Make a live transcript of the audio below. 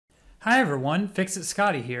Hi everyone, Fix-It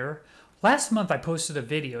Scotty here. Last month I posted a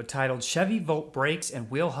video titled Chevy Volt Brakes and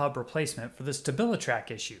Wheel Hub Replacement for the Stabilitrak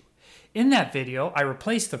issue. In that video, I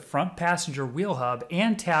replaced the front passenger wheel hub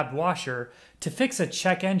and tabbed washer to fix a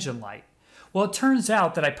check engine light. Well, it turns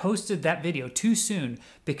out that I posted that video too soon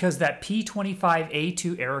because that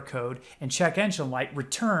P25A2 error code and check engine light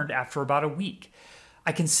returned after about a week.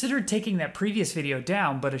 I considered taking that previous video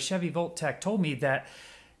down, but a Chevy Volt tech told me that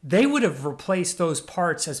they would have replaced those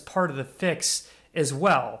parts as part of the fix as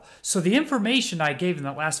well. So the information I gave in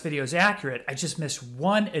that last video is accurate. I just missed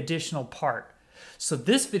one additional part. So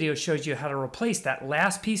this video shows you how to replace that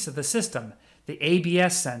last piece of the system, the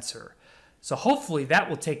ABS sensor. So hopefully that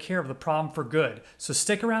will take care of the problem for good. So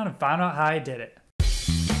stick around and find out how I did it.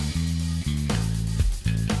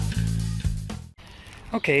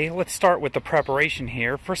 Okay, let's start with the preparation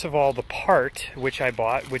here. First of all, the part which I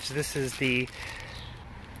bought, which this is the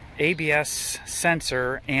ABS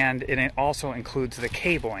sensor, and it also includes the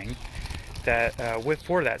cabling that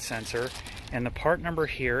for that sensor, and the part number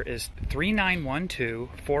here is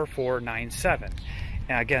 39124497.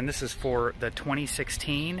 And again, this is for the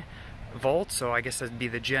 2016 Volt, so I guess that'd be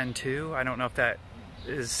the Gen 2. I don't know if that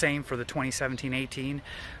is same for the 2017-18,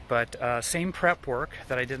 but same prep work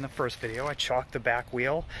that I did in the first video. I chalked the back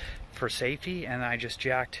wheel for safety, and I just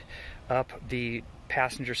jacked up the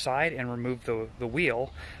passenger side and removed the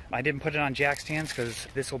wheel. I didn't put it on jack stands because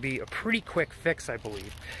this will be a pretty quick fix, I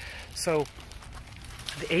believe. So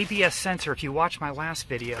the ABS sensor, if you watch my last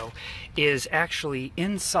video, is actually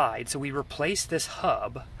inside. So we replaced this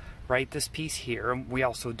hub, right, this piece here. We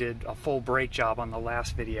also did a full brake job on the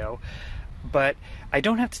last video. But I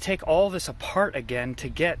don't have to take all this apart again to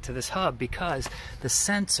get to this hub because the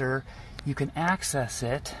sensor, you can access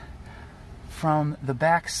it from the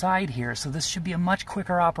back side here, so this should be a much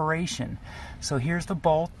quicker operation. So here's the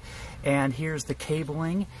bolt and here's the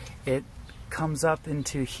cabling. It comes up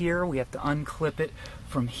into here. We have to unclip it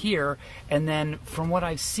from here, and then from what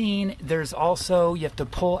I've seen, there's also, you have to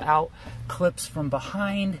pull out clips from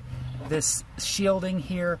behind this shielding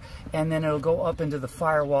here, and then it'll go up into the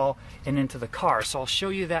firewall and into the car. So I'll show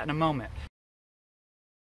you that in a moment.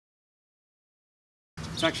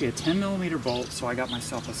 It's actually a 10mm bolt, so I got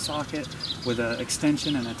myself a socket with an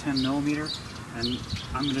extension and a 10mm, and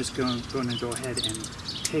I'm just going to go ahead and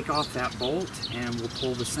take off that bolt, and we'll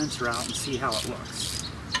pull the sensor out and see how it looks.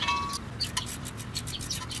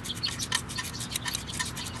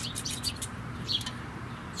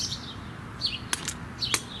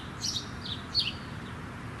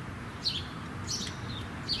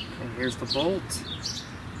 Okay, here's the bolt,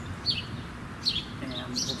 and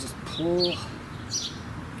we'll just pull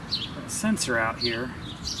sensor out here.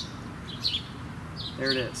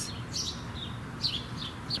 There it is.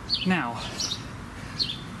 Now,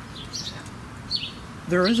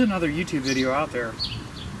 there is another YouTube video out there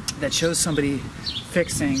that shows somebody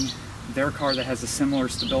fixing their car that has a similar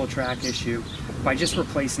Stabilitrak issue by just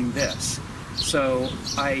replacing this. So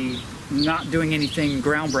I'm not doing anything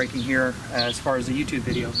groundbreaking here as far as the YouTube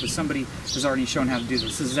video, because somebody has already shown how to do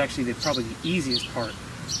this. This is actually probably the easiest part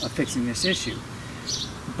of fixing this issue.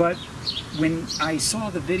 But when I saw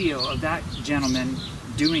the video of that gentleman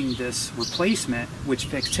doing this replacement, which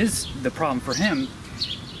fixed the problem for him,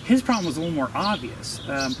 his problem was a little more obvious.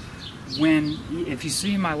 If you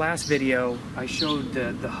see in my last video, I showed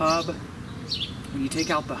the hub. When you take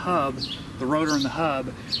out the hub, the rotor and the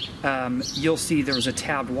hub, you'll see there was a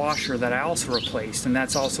tabbed washer that I also replaced, and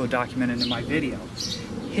that's also documented in my video.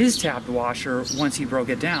 His tabbed washer, once he broke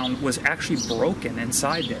it down, was actually broken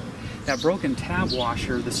inside there. That broken tab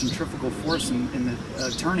washer, the centrifugal force in the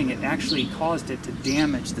turning it actually caused it to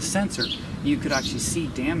damage the sensor. You could actually see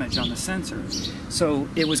damage on the sensor. So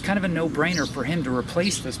it was kind of a no-brainer for him to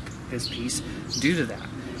replace this piece due to that.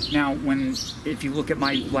 Now, if you look at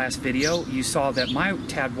my last video, you saw that my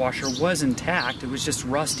tab washer was intact. It was just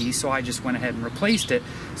rusty, so I just went ahead and replaced it.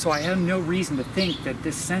 So I had no reason to think that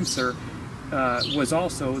this sensor was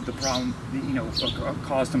also the problem, a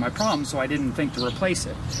cause to my problem, so I didn't think to replace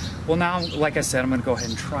it. Well, now, like I said, I'm going to go ahead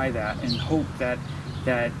and try that and hope that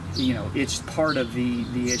it's part of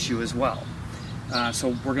the issue as well.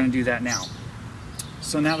 So we're going to do that now.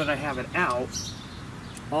 So now that I have it out,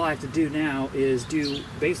 all I have to do now is do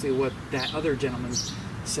basically what that other gentleman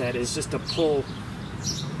said, is just to pull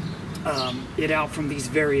it out from these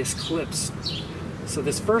various clips. So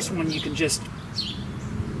this first one, you can just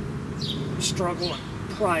struggle and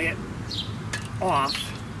pry it off.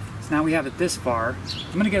 So now we have it this far.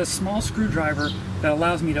 I'm going to get a small screwdriver that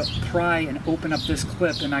allows me to pry and open up this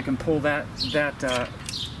clip, and I can pull that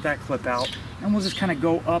clip out, and we'll just kind of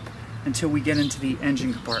go up until we get into the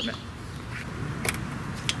engine compartment.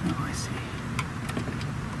 Oh, I see.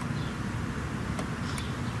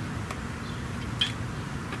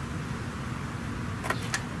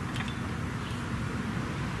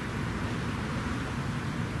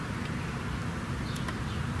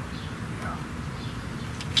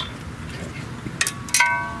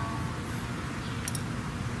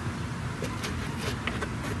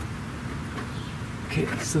 Okay,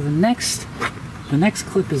 so the next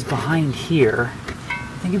clip is behind here.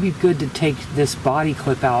 I think it'd be good to take this body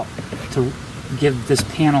clip out to give this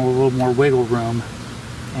panel a little more wiggle room.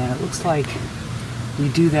 And it looks like we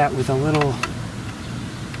do that with a little,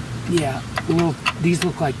 yeah, these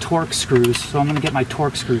look like torque screws. So I'm gonna get my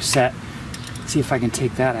torque screw set, see if I can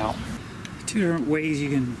take that out. Two different ways you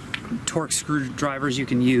can, torque screwdrivers you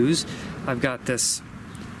can use. I've got this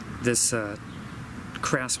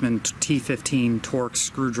Craftsman T15 torque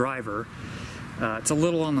screwdriver. It's a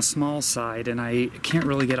little on the small side, and I can't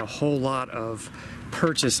really get a whole lot of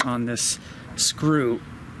purchase on this screw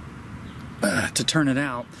to turn it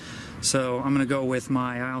out. So I'm going to go with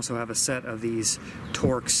I also have a set of these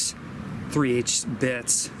Torx 3/8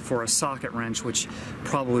 bits for a socket wrench, which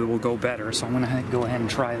probably will go better. So I'm going to go ahead and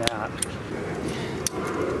try that.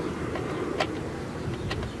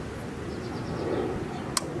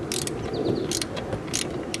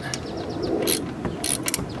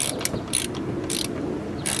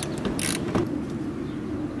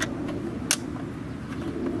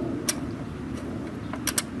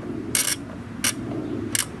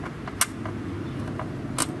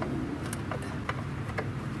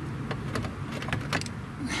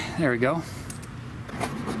 There we go.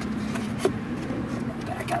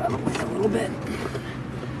 Back out of the way a little bit.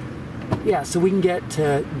 Yeah, so we can get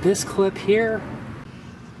to this clip here.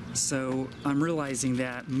 So I'm realizing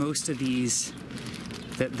that most of these,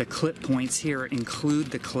 the clip points here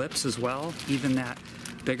include the clips as well, even that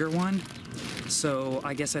bigger one. So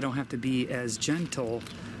I guess I don't have to be as gentle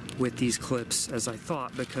with these clips as I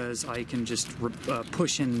thought, because I can just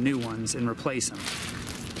push in new ones and replace them.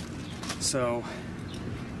 So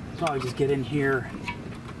probably just get in here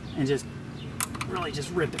and just really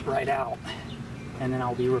just rip it right out, and then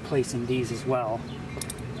I'll be replacing these as well.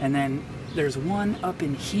 And then there's one up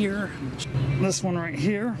in here, this one right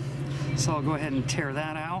here, so I'll go ahead and tear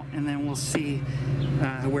that out, and then we'll see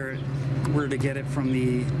where to get it from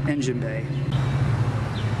the engine bay.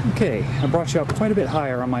 Okay, I brought you up quite a bit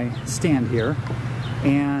higher on my stand here,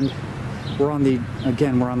 and we're on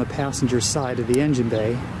the passenger side of the engine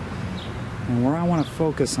bay. And where I want to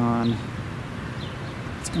focus on,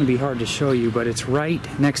 it's going to be hard to show you, but it's right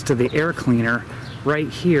next to the air cleaner, right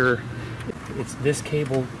here. It's this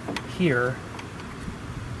cable here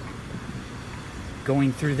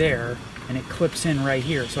going through there, and it clips in right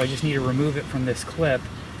here. So I just need to remove it from this clip,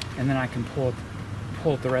 and then I can pull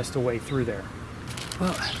it the rest of the way through there.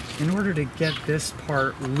 Well, in order to get this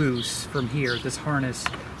part loose from here, this harness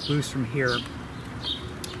loose from here,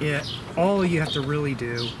 all you have to really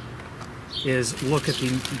do is look at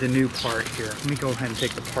the new part here. Let me go ahead and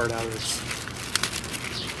take the part out of this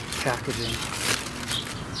packaging.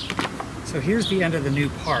 So here's the end of the new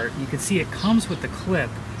part. You can see it comes with the clip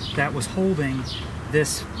that was holding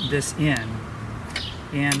this in.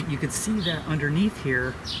 And you can see that underneath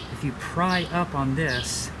here, if you pry up on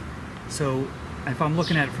this, so if I'm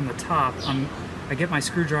looking at it from the top, I get my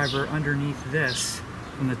screwdriver underneath this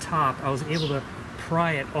from the top, I was able to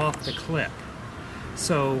pry it off the clip.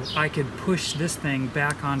 So I could push this thing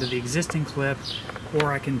back onto the existing clip,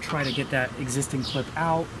 or I can try to get that existing clip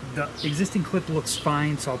out. The existing clip looks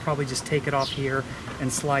fine, so I'll probably just take it off here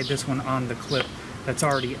and slide this one on the clip that's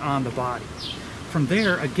already on the body. From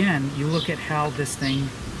there, again, you look at how this thing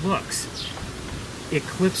looks. It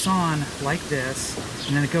clips on like this,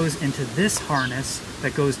 and then it goes into this harness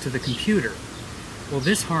that goes to the computer. Well,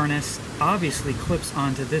 this harness obviously clips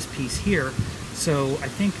onto this piece here, so I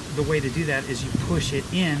think the way to do that is you push it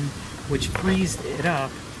in, which frees it up,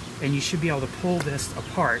 and you should be able to pull this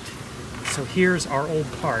apart. So here's our old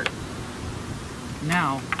part.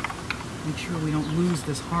 Now, make sure we don't lose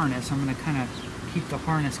this harness. I'm going to kind of keep the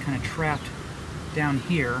harness kind of trapped down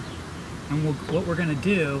here, and what we're going to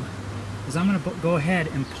do is I'm going to go ahead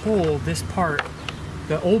and pull this part,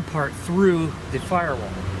 the old part, through the firewall.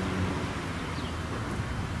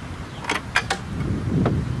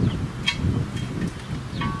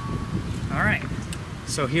 Alright,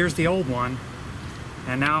 so here's the old one,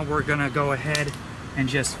 and now we're going to go ahead and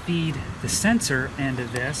just feed the sensor end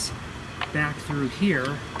of this back through here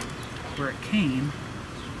where it came.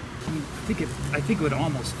 I think it would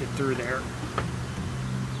almost fit through there.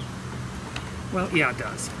 Well, yeah, it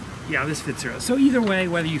does. Yeah, this fits through. So either way,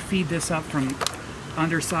 whether you feed this up from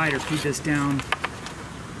underside or feed this down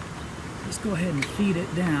just go ahead and feed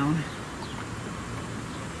it down,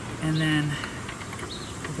 and then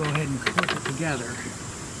we'll go ahead and clip it together.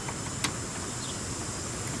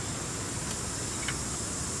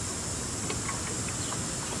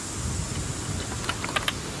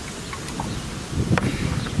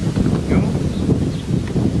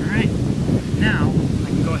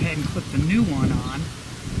 Clip the new one on,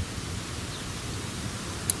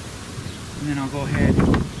 and then I'll go ahead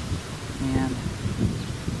and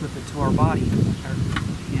clip it to our body, or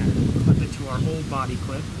clip it to our old body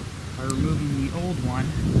clip by removing the old one.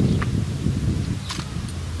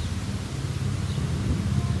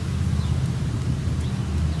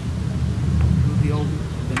 Remove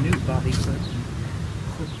the new body clip and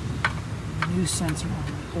clip the new sensor on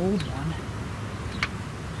the old one.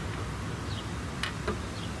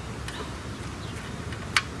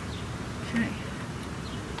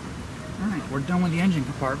 We're done with the engine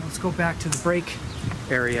compartment. Let's go back to the brake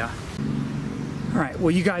area. All right,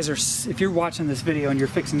 well, you guys are, if you're watching this video and you're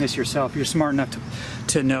fixing this yourself, you're smart enough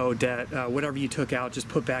to know that whatever you took out, just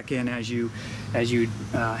put back in as you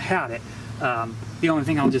had it. The only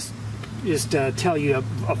thing I'll just tell you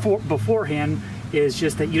beforehand is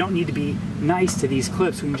just that you don't need to be nice to these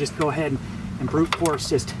clips. We can just go ahead and brute force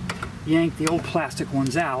just yank the old plastic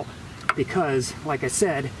ones out, because, like I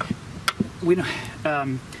said, we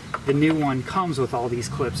don't. The new one comes with all these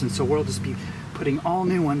clips, and so we'll just be putting all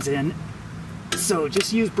new ones in. So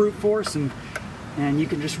just use brute force, and you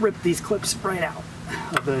can just rip these clips right out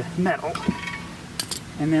of the metal.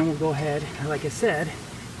 And then we'll go ahead, like I said,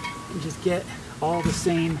 and just get all the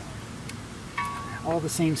same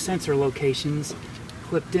sensor locations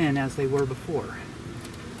clipped in as they were before.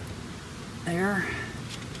 There.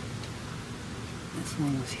 This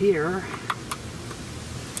one was here.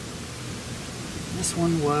 This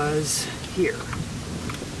one was here.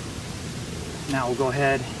 Now we'll go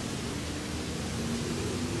ahead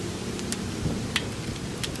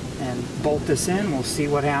and bolt this in. We'll see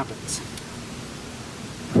what happens.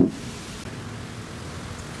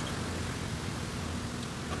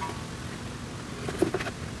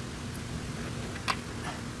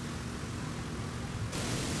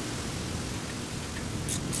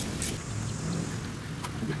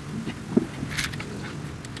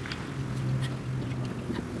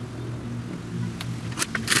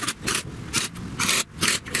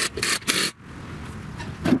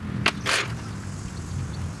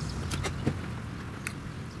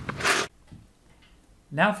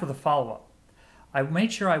 Now for the follow-up. I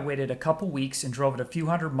made sure I waited a couple weeks and drove it a few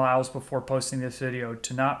hundred miles before posting this video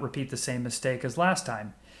to not repeat the same mistake as last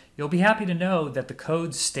time. You'll be happy to know that the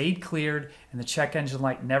codes stayed cleared and the check engine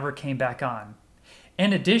light never came back on.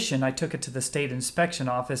 In addition, I took it to the state inspection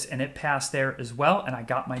office and it passed there as well, and I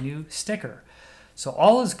got my new sticker. So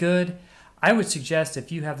all is good. I would suggest,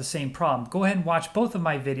 if you have the same problem, go ahead and watch both of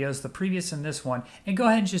my videos, the previous and this one, and go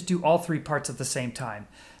ahead and just do all three parts at the same time.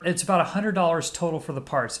 It's about $100 total for the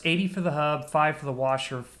parts, $80 for the hub, $5 for the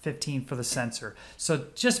washer, $15 for the sensor. So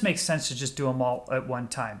it just makes sense to just do them all at one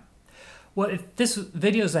time. Well, if this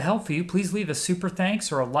video is a help for you, please leave a super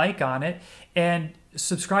thanks or a like on it, and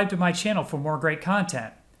subscribe to my channel for more great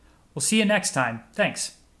content. We'll see you next time.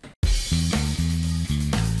 Thanks.